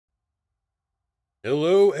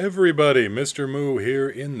Hello everybody, Mr. Moo here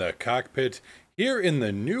in the cockpit, here in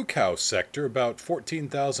the New Cow sector, about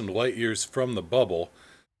 14,000 light years from the bubble.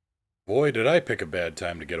 Boy, did I pick a bad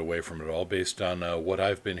time to get away from it all, based on what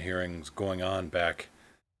I've been hearing is going on back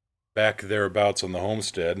thereabouts on the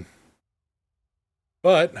homestead.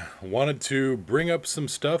 But, wanted to bring up some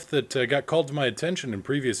stuff that got called to my attention in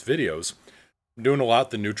previous videos. I'm doing a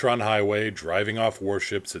lot the Neutron Highway, driving off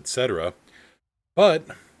warships, etc. But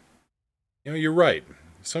you're right.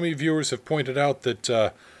 Some of you viewers have pointed out that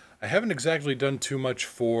I haven't exactly done too much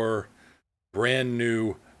for brand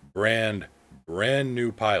new, brand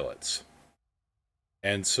new pilots.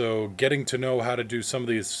 And so getting to know how to do some of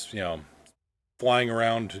these, flying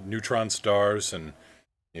around neutron stars and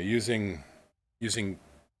using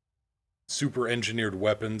super engineered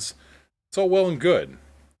weapons, it's all well and good.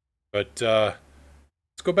 But let's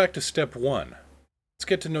go back to step one. Let's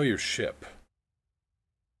get to know your ship.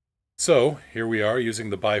 So, here we are using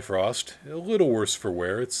the Bifrost. A little worse for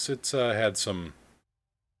wear. It's had some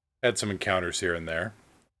encounters here and there.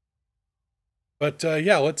 But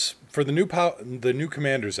yeah, let's for the new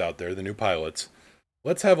commanders out there, the new pilots.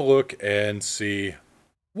 Let's have a look and see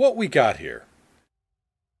what we got here.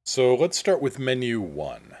 So, let's start with menu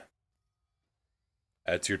 1.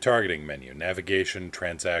 That's your targeting menu. Navigation,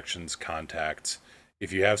 transactions, contacts.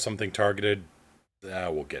 If you have something targeted,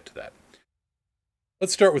 we'll get to that.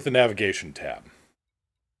 Let's start with the navigation tab.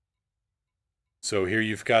 So here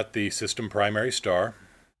you've got the system primary star,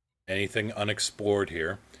 anything unexplored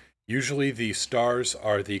here. Usually the stars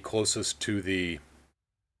are the closest to the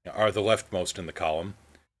leftmost in the column,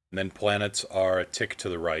 and then planets are a tick to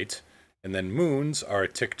the right, and then moons are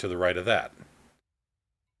a tick to the right of that.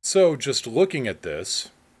 So just looking at this,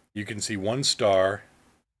 you can see 1 star,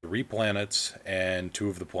 3 planets, and 2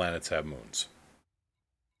 of the planets have moons.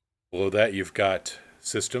 Below that you've got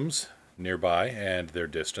systems nearby and their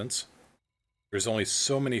distance. There's only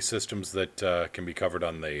so many systems that can be covered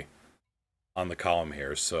on the column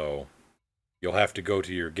here, so you'll have to go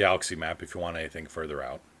to your galaxy map if you want anything further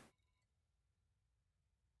out.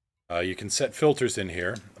 You can set filters in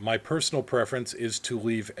here. My personal preference is to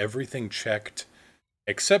leave everything checked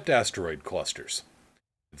except asteroid clusters.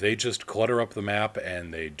 They just clutter up the map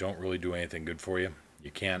and they don't really do anything good for you. You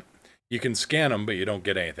can scan them, but you don't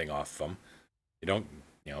get anything off of them. You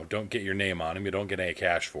don't get your name on them. You don't get any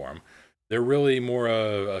cash for them. They're really more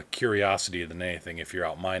a curiosity than anything if you're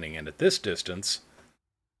out mining. And at this distance,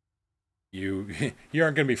 you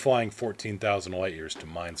aren't going to be flying 14,000 light years to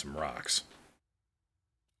mine some rocks.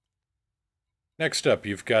 Next up,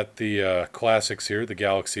 you've got the classics here, the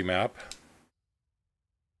galaxy map.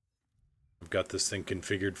 I've got this thing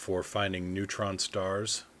configured for finding neutron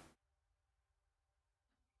stars.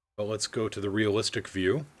 But let's go to the realistic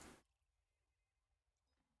view.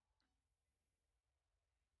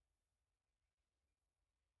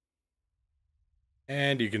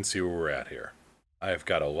 And you can see where we're at here. I've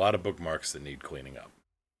got a lot of bookmarks that need cleaning up.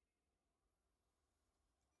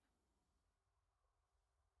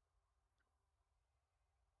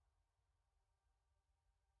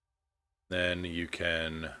 Then you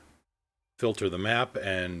can filter the map,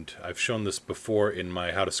 and I've shown this before in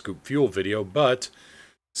my How to Scoop Fuel video, but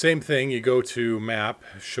same thing, you go to map,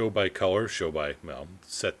 show by color,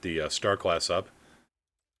 set the star class up.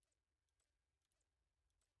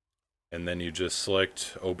 And then you just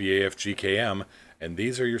select OBAFGKM, and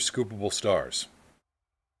these are your scoopable stars.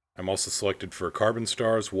 I'm also selected for carbon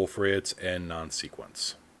stars, Wolf-Rayets, and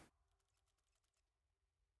non-sequence.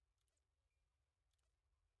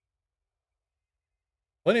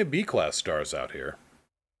 Plenty of B-class stars out here.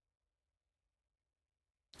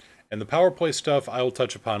 And the power play stuff I will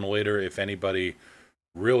touch upon later if anybody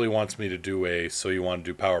really wants me to do a So You Want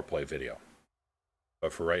to Do Power Play video.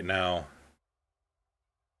 But for right now,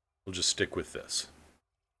 we'll just stick with this.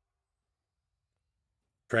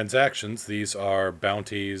 Transactions, these are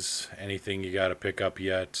bounties, anything you gotta pick up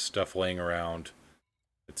yet, stuff laying around,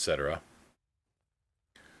 etc.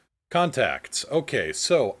 Contacts. Okay,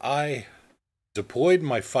 so I deployed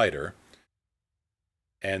my fighter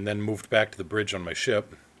and then moved back to the bridge on my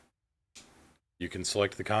ship. You can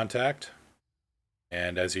select the contact,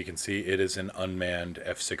 and as you can see, it is an unmanned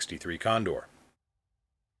F-63 Condor.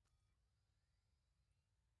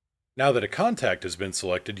 Now that a contact has been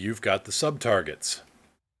selected, you've got the sub-targets.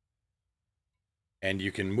 And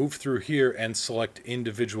you can move through here and select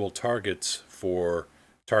individual targets for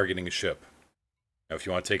targeting a ship. Now, if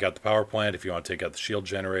you want to take out the power plant, if you want to take out the shield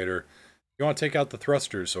generator, if you want to take out the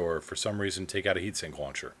thrusters, or for some reason take out a heatsink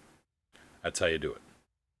launcher, that's how you do it.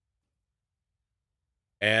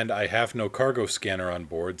 And I have no cargo scanner on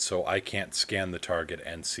board, so I can't scan the target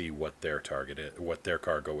and see what their target is, what their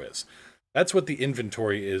cargo is. That's what the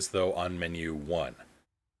inventory is, though, on menu 1.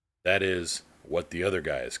 That is what the other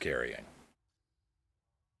guy is carrying.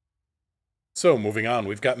 So, moving on,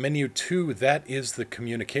 we've got menu 2. That is the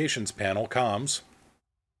communications panel, comms.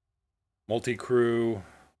 Multi-crew,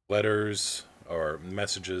 letters, or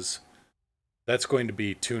messages. That's going to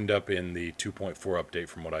be tuned up in the 2.4 update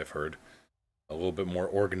from what I've heard. A little bit more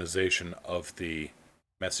organization of the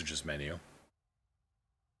messages menu.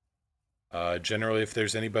 Generally, if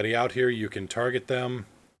there's anybody out here, you can target them.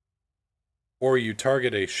 Or you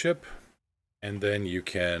target a ship, and then you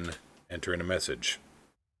can enter in a message.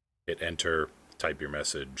 Hit enter, type your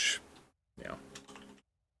message, you know.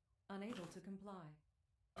 Unable to comply.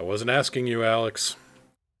 I wasn't asking you, Alex.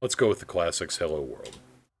 Let's go with the classics Hello World.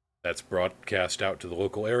 That's broadcast out to the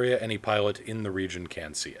local area. Any pilot in the region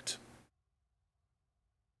can see it.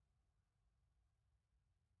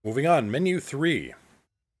 Moving on, menu 3.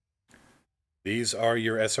 These are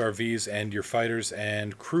your SRVs and your fighters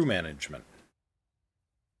and crew management.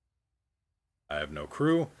 I have no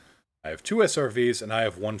crew. I have 2 SRVs and I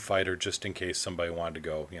have 1 fighter just in case somebody wanted to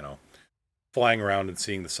go, you know, flying around and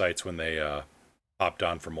seeing the sights when they hopped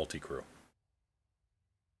on for multi-crew.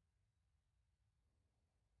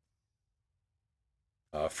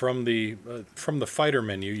 From the fighter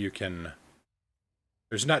menu, you can...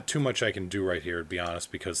 There's not too much I can do right here, to be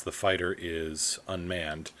honest, because the fighter is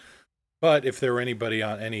unmanned. But if there were anybody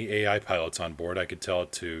on any AI pilots on board, I could tell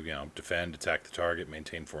it to, you know, defend, attack the target,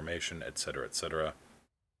 maintain formation, etc., etc.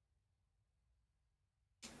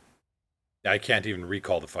 I can't even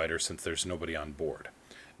recall the fighter since there's nobody on board.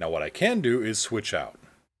 Now what I can do is switch out.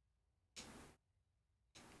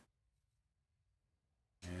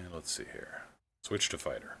 And let's see here. Switch to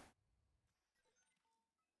fighter.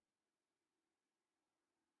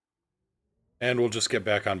 And we'll just get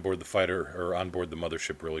back on board the fighter, or on board the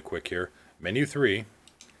mothership really quick here. Menu 3,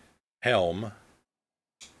 helm,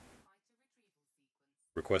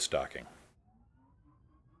 request docking.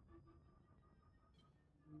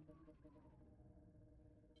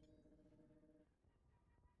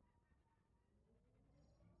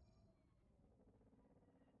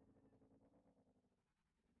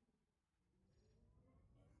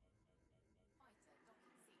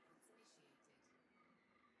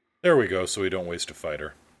 There we go, so we don't waste a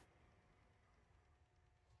fighter.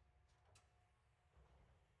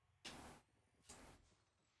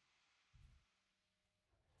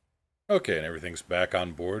 Okay, and everything's back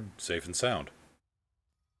on board, safe and sound.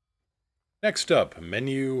 Next up,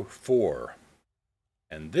 menu 4.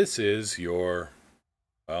 And this is your,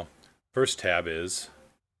 well, first tab is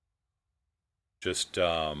just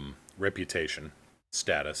reputation,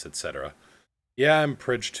 status, etc. Yeah, I'm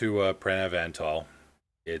pridged to Pranav Antal.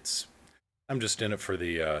 I'm just in it for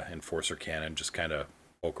the Enforcer cannon, just kind of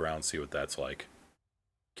poke around, see what that's like.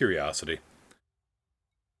 Curiosity.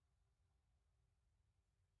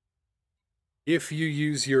 If you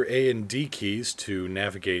use your A and D keys to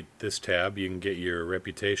navigate this tab, you can get your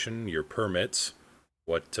reputation, your permits,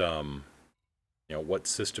 what what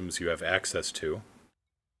systems you have access to,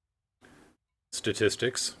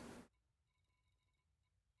 statistics.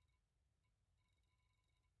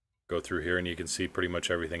 Go through here and you can see pretty much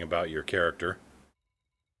everything about your character.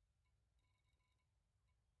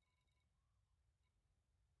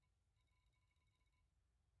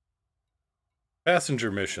 Passenger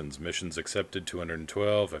missions. Missions accepted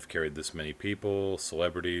 212. I've carried this many people.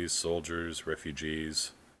 Celebrities, soldiers,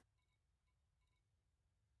 refugees.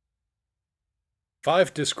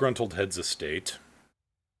 5 disgruntled heads of state.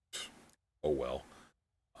 Oh well.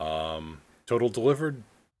 Total delivered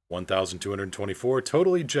 1,224.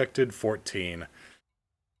 Total ejected 14.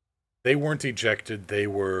 They weren't ejected, they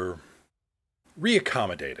were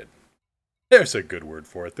reaccommodated. There's a good word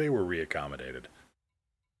for it. They were reaccommodated.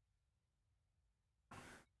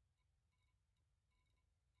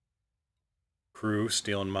 Crew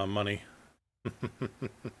stealing my money.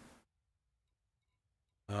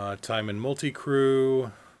 Time in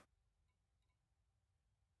multi-crew.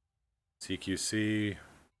 CQC.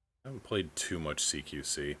 I haven't played too much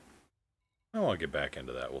CQC. I want to get back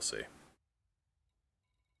into that, we'll see.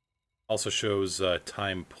 Also shows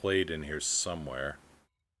time played in here somewhere.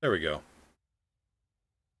 There we go.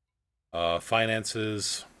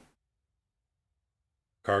 Finances,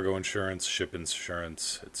 cargo insurance, ship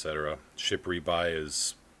insurance, etc. Ship rebuy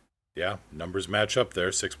is, yeah, numbers match up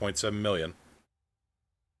there, 6.7 million.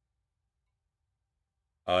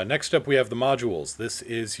 Next up we have the modules. This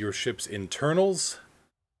is your ship's internals.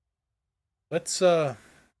 Let's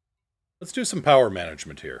do some power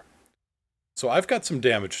management here. So I've got some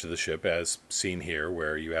damage to the ship, as seen here,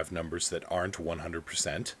 where you have numbers that aren't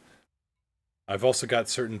 100%. I've also got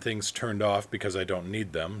certain things turned off because I don't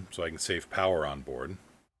need them, so I can save power on board.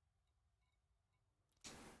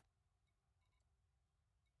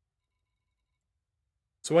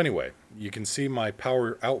 So anyway, you can see my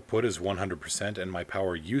power output is 100% and my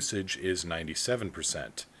power usage is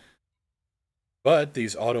 97%. But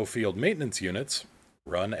these auto field maintenance units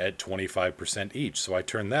run at 25% each, so I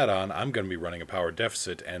turn that on, I'm going to be running a power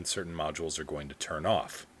deficit and certain modules are going to turn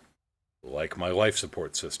off. Like my life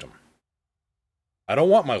support system. I don't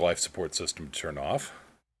want my life support system to turn off,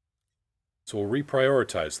 so we'll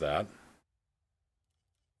reprioritize that.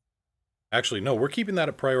 Actually, no, we're keeping that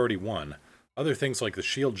at priority 1. Other things like the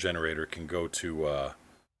shield generator can go to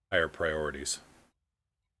higher priorities.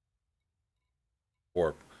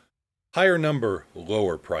 Or higher number,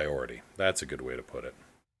 lower priority. That's a good way to put it.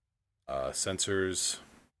 Sensors,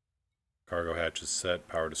 cargo hatches set,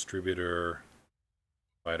 power distributor,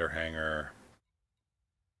 fighter hangar,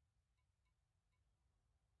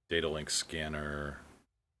 data link scanner.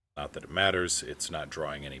 Not that it matters, it's not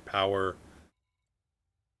drawing any power.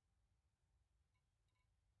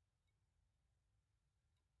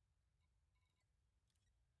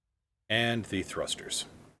 And the thrusters.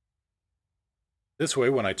 This way,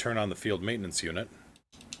 when I turn on the field maintenance unit,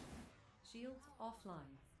 Shields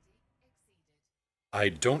offline. I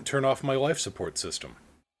don't turn off my life support system.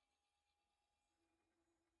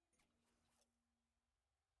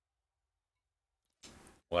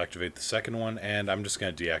 We'll activate the second one, and I'm just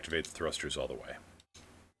going to deactivate the thrusters all the way.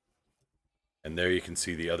 And there you can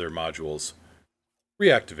see the other modules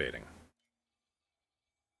reactivating.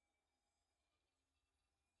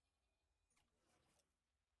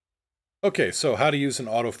 Okay, so how to use an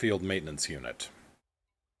auto field maintenance unit.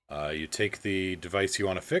 You take the device you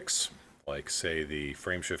want to fix, like say the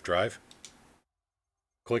frameshift drive,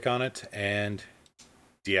 click on it and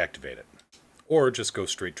deactivate it, or just go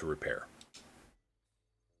straight to repair.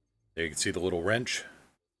 There you can see the little wrench,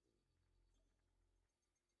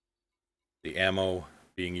 the ammo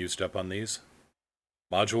being used up on these.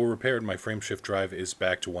 Module repaired, my frameshift drive is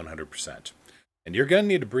back to 100%. And you're going to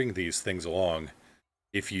need to bring these things along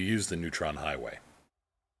if you use the neutron highway.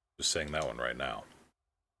 Just saying that one right now.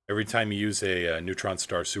 Every time you use a neutron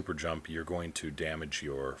star super jump, you're going to damage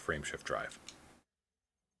your frameshift drive.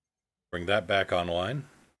 Bring that back online.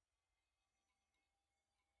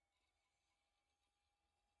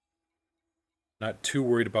 Not too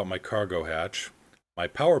worried about my cargo hatch. My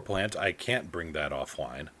power plant, I can't bring that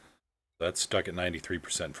offline. That's stuck at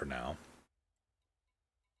 93% for now.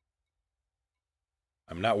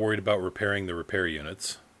 I'm not worried about repairing the repair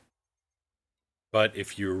units. But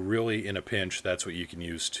if you're really in a pinch, that's what you can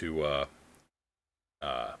use to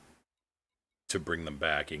bring them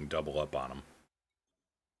back. You can double up on them.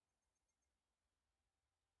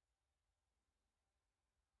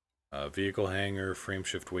 Vehicle hangar,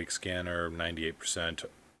 frameshift wake scanner, 98%.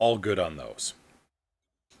 All good on those.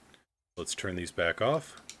 Let's turn these back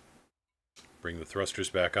off. Bring the thrusters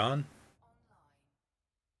back on.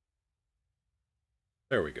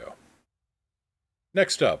 There we go.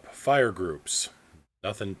 Next up, fire groups.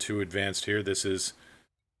 Nothing too advanced here. This is,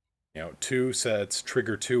 2 sets,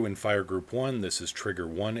 trigger 2 in fire group 1. This is trigger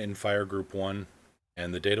 1 in fire group 1.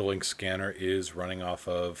 And the data link scanner is running off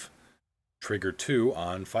of trigger 2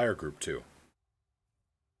 on fire group 2.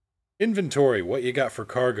 Inventory, what you got for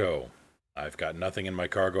cargo? I've got nothing in my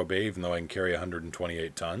cargo bay, even though I can carry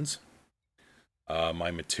 128 tons.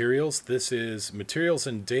 My materials, this is materials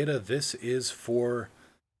and data. This is for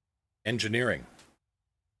engineering.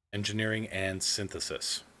 Engineering and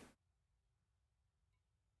synthesis.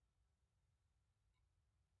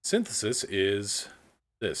 Synthesis is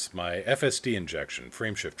this, my FSD injection,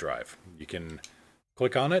 frameshift drive. You can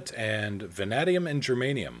click on it, and vanadium and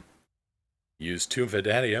germanium. Use 2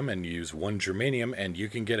 vanadium and use 1 germanium, and you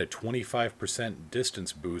can get a 25%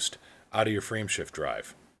 distance boost out of your frameshift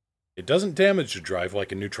drive. It doesn't damage the drive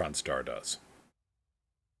like a neutron star does.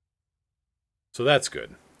 So that's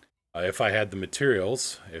good. If I had the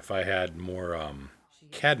materials, if I had more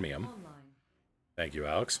cadmium, thank you,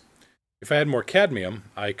 Alex. If I had more cadmium,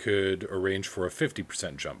 I could arrange for a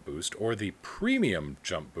 50% jump boost, or the premium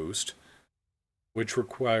jump boost, which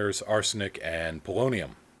requires arsenic and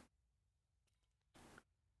polonium.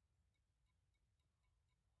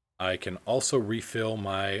 I can also refill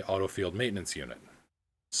my auto field maintenance unit.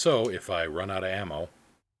 So if I run out of ammo,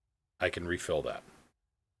 I can refill that.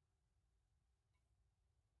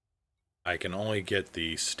 I can only get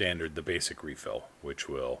the standard, the basic refill, which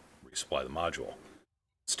will resupply the module.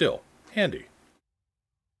 Still, handy.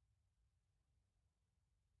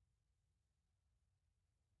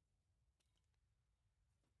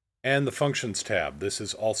 And the Functions tab. This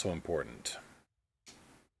is also important.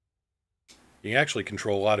 You can actually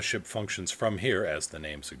control a lot of ship functions from here, as the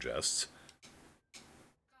name suggests.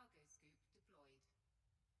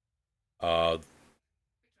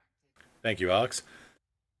 Thank you, Alex.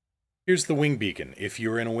 Here's the wing beacon. If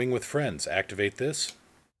you're in a wing with friends, activate this,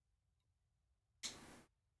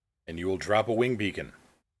 and you will drop a wing beacon.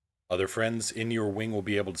 Other friends in your wing will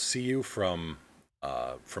be able to see you from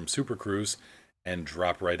Supercruise and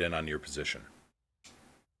drop right in on your position.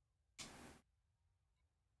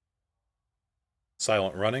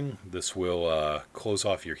 Silent running. This will close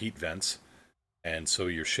off your heat vents, and so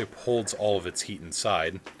your ship holds all of its heat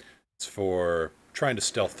inside. It's for trying to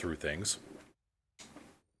stealth through things.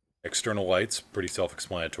 External lights, pretty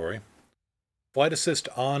self-explanatory. Flight assist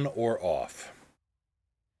on or off.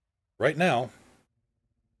 Right now,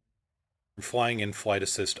 I'm flying in flight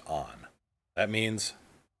assist on. That means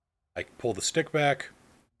I pull the stick back,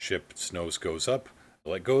 ship's nose goes up, I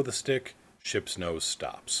let go of the stick, ship's nose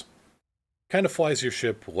stops. Kind of flies your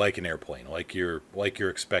ship like an airplane, like you're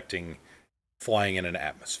expecting flying in an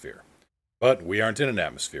atmosphere. But we aren't in an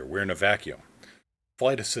atmosphere, we're in a vacuum.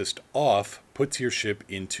 Flight assist off puts your ship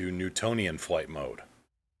into Newtonian flight mode.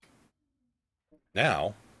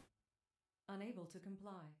 Now, Unable to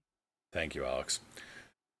comply. thank you, Alex.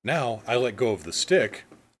 Now I let go of the stick,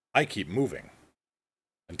 I keep moving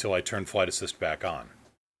until I turn flight assist back on.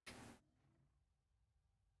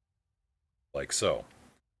 Like so.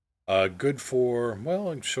 Good for, well,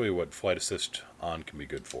 I can show you what flight assist on can be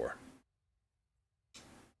good for.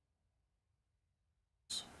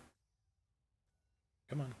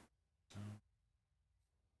 Come on.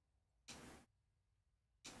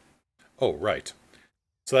 Oh, right.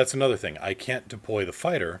 So that's another thing. I can't deploy the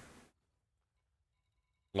fighter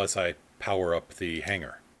unless I power up the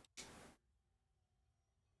hangar.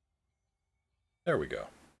 There we go.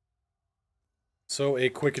 So a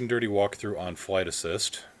quick and dirty walkthrough on flight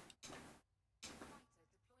assist.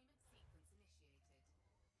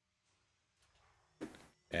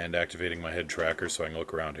 And activating my head tracker so I can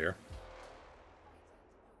look around here.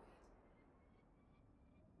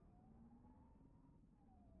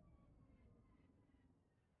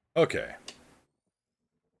 Okay.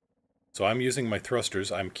 So I'm using my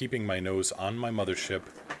thrusters. I'm keeping my nose on my mothership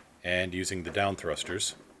and using the down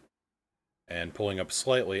thrusters. And pulling up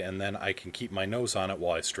slightly, and then I can keep my nose on it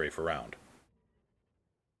while I strafe around.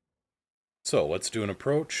 So let's do an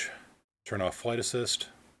approach. Turn off flight assist.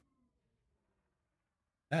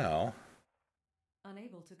 Now,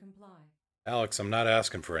 Unable to comply. Alex, I'm not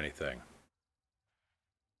asking for anything.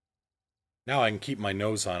 Now I can keep my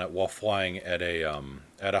nose on it while flying at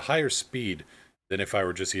a higher speed than if I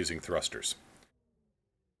were just using thrusters.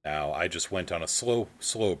 Now, I just went on a slow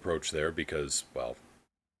approach there because, well,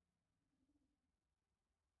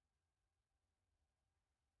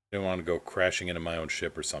 I don't want to go crashing into my own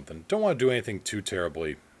ship or something. Don't want to do anything too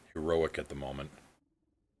terribly heroic at the moment.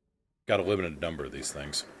 Got a limited number of these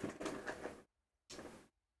things.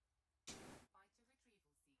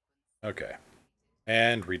 Okay.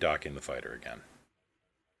 And redocking the fighter again.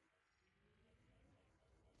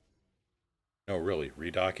 No, really,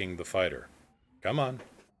 redocking the fighter. Come on.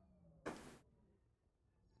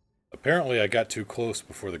 Apparently I got too close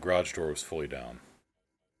before the garage door was fully down.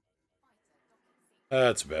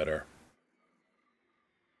 That's better.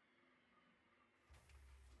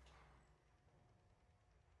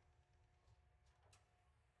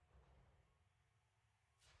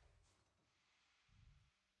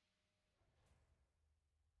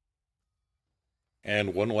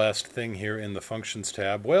 And one last thing here in the Functions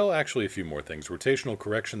tab. Well, actually a few more things. Rotational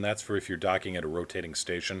correction, that's for if you're docking at a rotating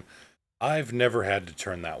station. I've never had to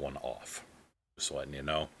turn that one off. Just letting you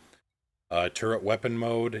know. Turret weapon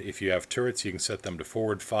mode. If you have turrets, you can set them to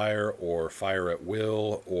forward fire, or fire at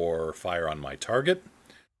will, or fire on my target.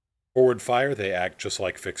 Forward fire, they act just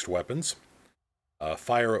like fixed weapons.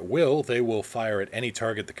 Fire at will, they will fire at any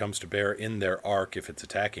target that comes to bear in their arc if it's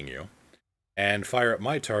attacking you. And fire at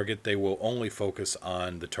my target, they will only focus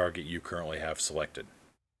on the target you currently have selected.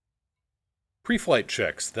 Pre-flight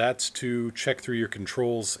checks, that's to check through your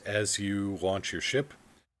controls as you launch your ship.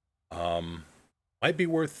 Might be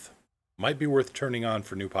worth turning on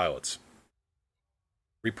for new pilots.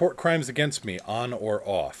 Report crimes against me, on or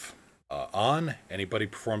off. On, anybody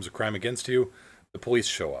performs a crime against you, the police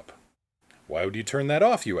show up. Why would you turn that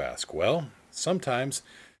off, you ask? Well, sometimes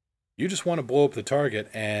you just want to blow up the target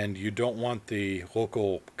and you don't want the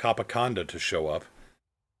local Capaconda to show up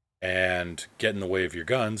and get in the way of your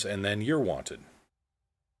guns, and then you're wanted.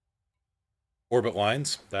 Orbit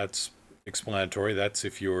lines, that's explanatory. That's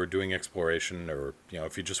if you're doing exploration, or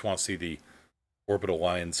if you just want to see the orbital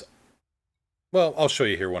lines. Well, I'll show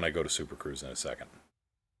you here when I go to Supercruise in a second.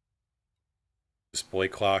 Display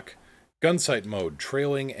clock, gunsight mode,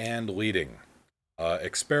 trailing and leading.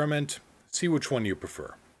 Experiment, see which one you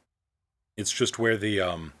prefer. It's just where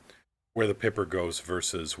the pipper goes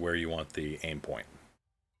versus where you want the aim point.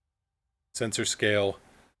 Sensor scale,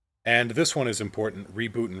 and this one is important,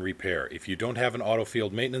 reboot and repair. If you don't have an auto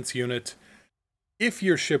field maintenance unit, if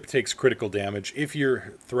your ship takes critical damage, if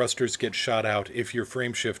your thrusters get shot out, if your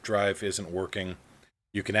frameshift drive isn't working,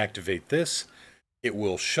 you can activate this. It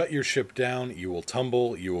will shut your ship down, you will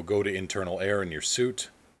tumble, you will go to internal air in your suit.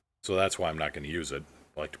 So that's why I'm not going to use it.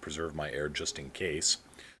 I like to preserve my air just in case.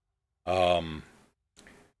 You'll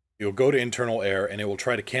go to internal air, and it will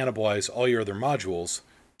try to cannibalize all your other modules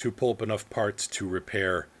to pull up enough parts to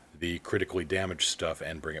repair the critically damaged stuff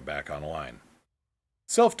and bring it back online.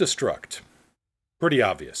 Self-destruct. Pretty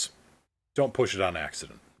obvious. Don't push it on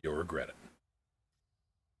accident. You'll regret it.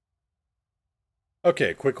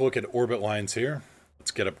 Okay, quick look at orbit lines here.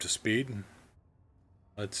 Let's get up to speed.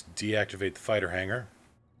 Let's deactivate the fighter hangar.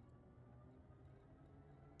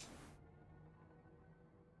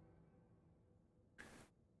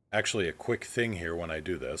 Actually, a quick thing here when I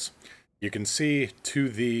do this. You can see to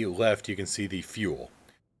the left, you can see the fuel.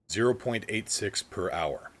 0.86 per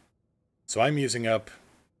hour. So I'm using up,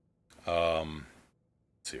 let's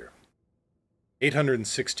see here,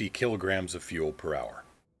 860 kilograms of fuel per hour.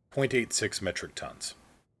 0.86 metric tons.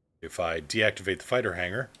 If I deactivate the fighter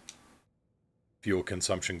hangar, fuel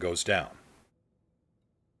consumption goes down.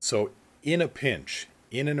 So in a pinch,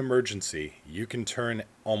 in an emergency, you can turn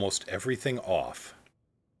almost everything off.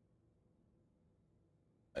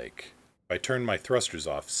 Like, if I turn my thrusters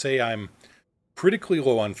off, say I'm critically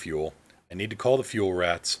low on fuel, I need to call the fuel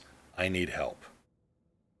rats, I need help.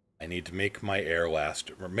 I need to make my air last,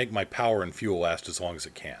 or make my power and fuel last as long as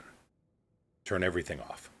it can. Turn everything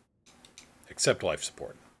off. Except life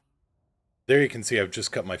support. There you can see I've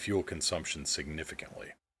just cut my fuel consumption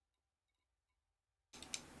significantly.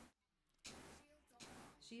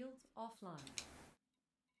 Shields offline.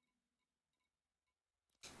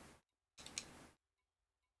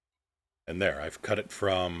 And there, I've cut it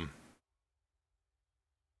from...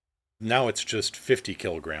 Now it's just 50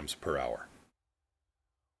 kilograms per hour.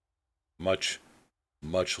 Much,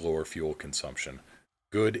 much lower fuel consumption.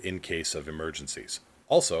 Good in case of emergencies.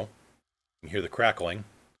 Also, you can hear the crackling.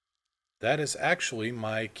 That is actually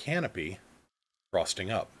my canopy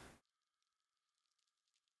frosting up.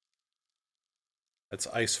 That's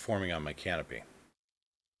ice forming on my canopy.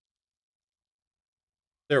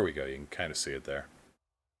 There we go, you can kind of see it there.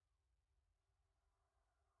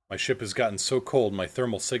 My ship has gotten so cold, my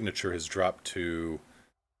thermal signature has dropped to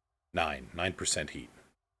 9% heat.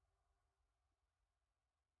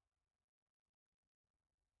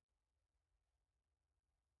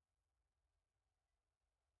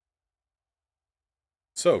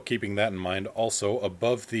 So, keeping that in mind, also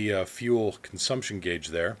above the fuel consumption gauge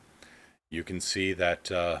there, you can see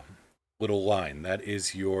that little line. That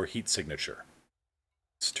is your heat signature.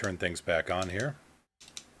 Let's turn things back on here.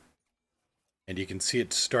 And you can see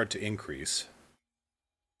it start to increase.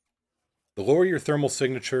 The lower your thermal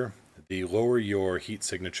signature, the lower your heat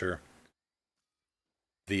signature,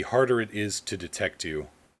 the harder it is to detect you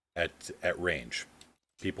at range.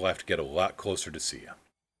 People have to get a lot closer to see you.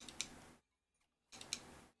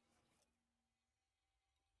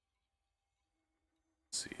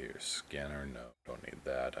 Let's see here, scanner, no, don't need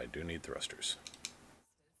that. I do need thrusters.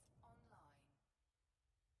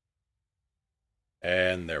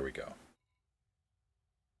 And there we go.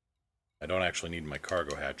 I don't actually need my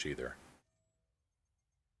cargo hatch either.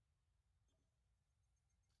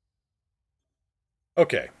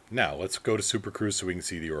 Okay, now let's go to Supercruise so we can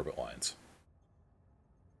see the orbit lines.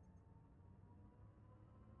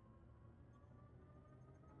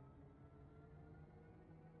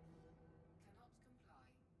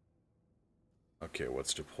 Okay,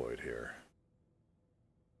 what's deployed here?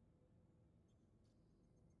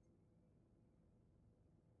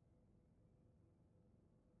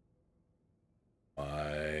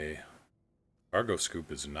 My cargo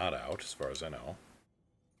scoop is not out, as far as I know.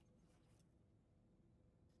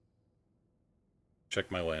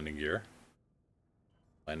 Check my landing gear.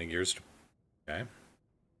 Landing gear's... okay.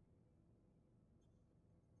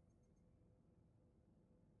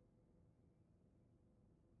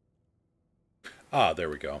 Ah, there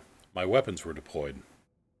we go. My weapons were deployed.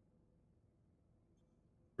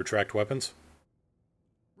 Retract weapons?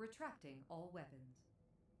 Retracting all weapons.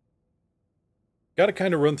 Got to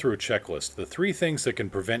kind of run through a checklist. The 3 things that can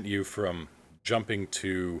prevent you from jumping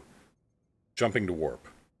to warp.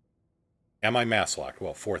 Am I mass locked?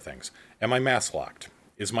 Well, four things. Am I mass locked?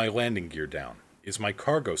 Is my landing gear down? Is my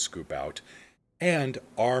cargo scoop out? And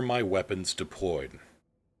are my weapons deployed?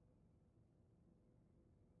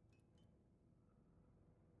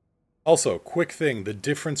 Also, quick thing, the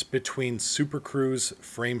difference between Supercruise,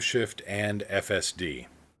 Frameshift, and FSD.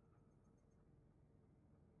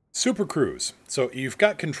 Supercruise. So you've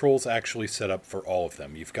got controls actually set up for all of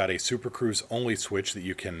them. You've got a Supercruise only switch that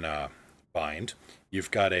you can bind. You've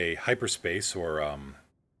got a hyperspace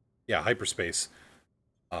hyperspace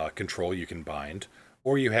control you can bind.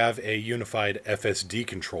 Or you have a unified FSD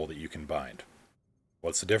control that you can bind.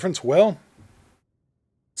 What's the difference? Well,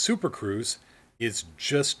 Supercruise is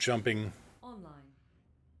just jumping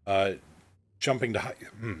Online. jumping to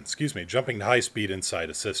jumping to high speed inside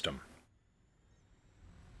a system.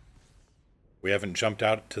 We haven't jumped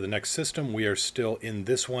out to the next system. We are still in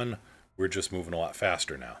this one. We're just moving a lot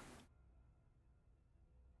faster now.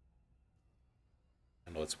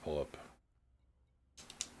 And let's pull up.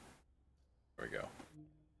 There we go.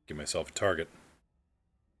 Give myself a target.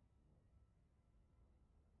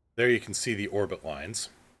 There you can see the orbit lines.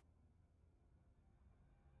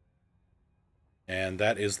 And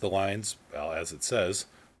that is the lines, well, as it says,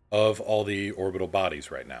 of all the orbital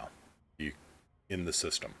bodies right now in the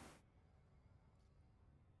system.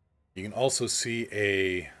 You can also see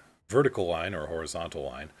a vertical line or a horizontal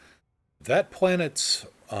line. That planet's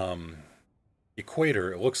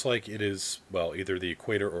equator, it looks like it is, well, either the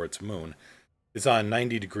equator or its moon, is on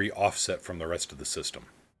 90-degree offset from the rest of the system.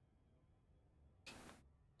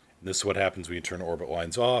 And this is what happens when you turn orbit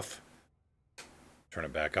lines off, turn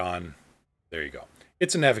it back on. There you go.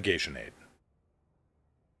 It's a navigation aid.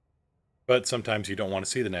 But sometimes you don't want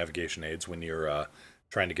to see the navigation aids when you're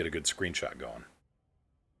trying to get a good screenshot going.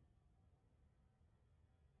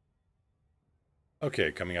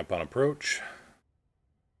 Okay, coming up on approach.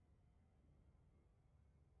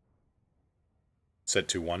 Set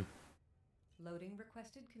to 1. Loading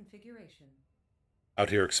requested configuration. Out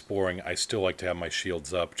here exploring, I still like to have my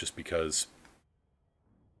shields up just because...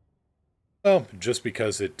 Well, just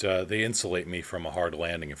because they insulate me from a hard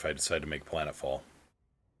landing if I decide to make planetfall.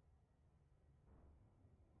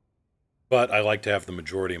 But I like to have the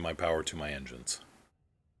majority of my power to my engines.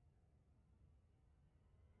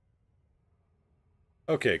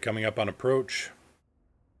 Okay, coming up on approach.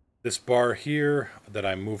 This bar here that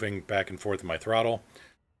I'm moving back and forth in my throttle,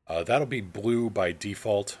 that'll be blue by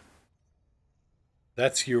default.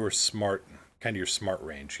 That's your smart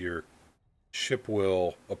range. Your ship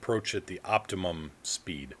will approach at the optimum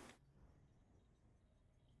speed.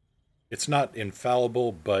 It's not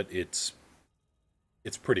infallible, but it's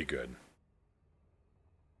pretty good.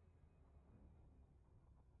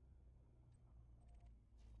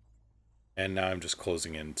 And now I'm just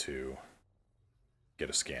closing in to get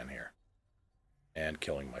a scan here. And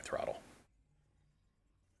killing my throttle.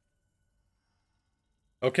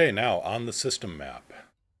 Okay, now on the system map,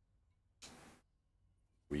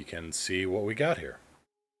 we can see what we got here.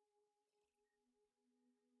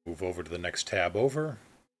 Move over to the next tab over.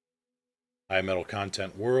 High metal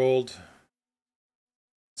content world.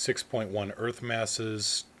 6.1 Earth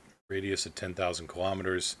masses. Radius of 10,000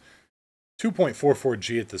 kilometers. 2.44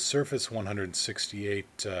 G at the surface.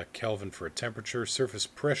 168 Kelvin for a temperature. Surface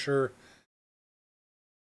pressure.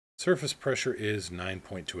 Surface pressure is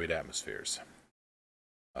 9.28 atmospheres.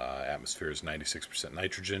 Atmosphere is 96%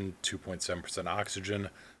 nitrogen, 2.7% oxygen,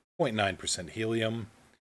 0.9% helium.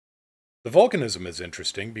 The volcanism is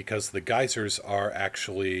interesting because the geysers are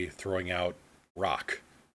actually throwing out rock.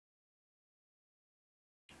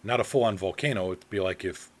 Not a full-on volcano. It'd be like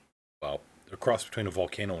if, well, a cross between a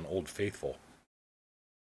volcano and Old Faithful.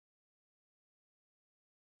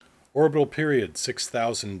 Orbital period,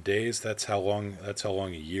 6,000 days. That's how long a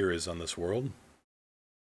year is on this world.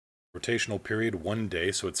 Rotational period, 1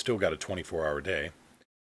 day, so it's still got a 24-hour day.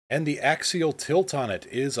 And the axial tilt on it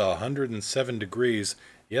is 107 degrees.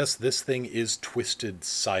 Yes, this thing is twisted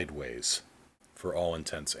sideways for all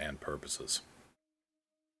intents and purposes.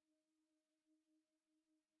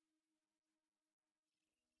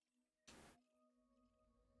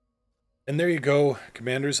 And there you go,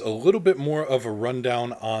 Commanders. A little bit more of a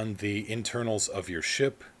rundown on the internals of your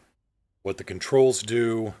ship, what the controls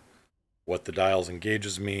do, what the dials and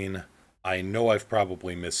gauges mean. I know I've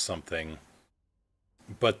probably missed something,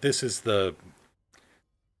 but this is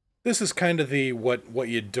kind of the what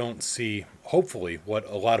you don't see, hopefully,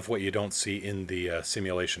 a lot of what you don't see in the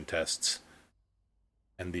simulation tests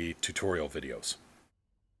and the tutorial videos.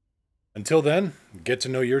 Until then, get to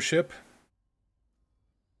know your ship,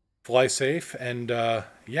 fly safe, and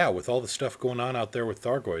yeah, with all the stuff going on out there with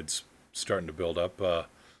Thargoids starting to build up,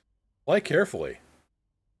 Fly carefully.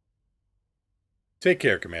 Take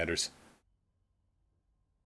care, Commanders.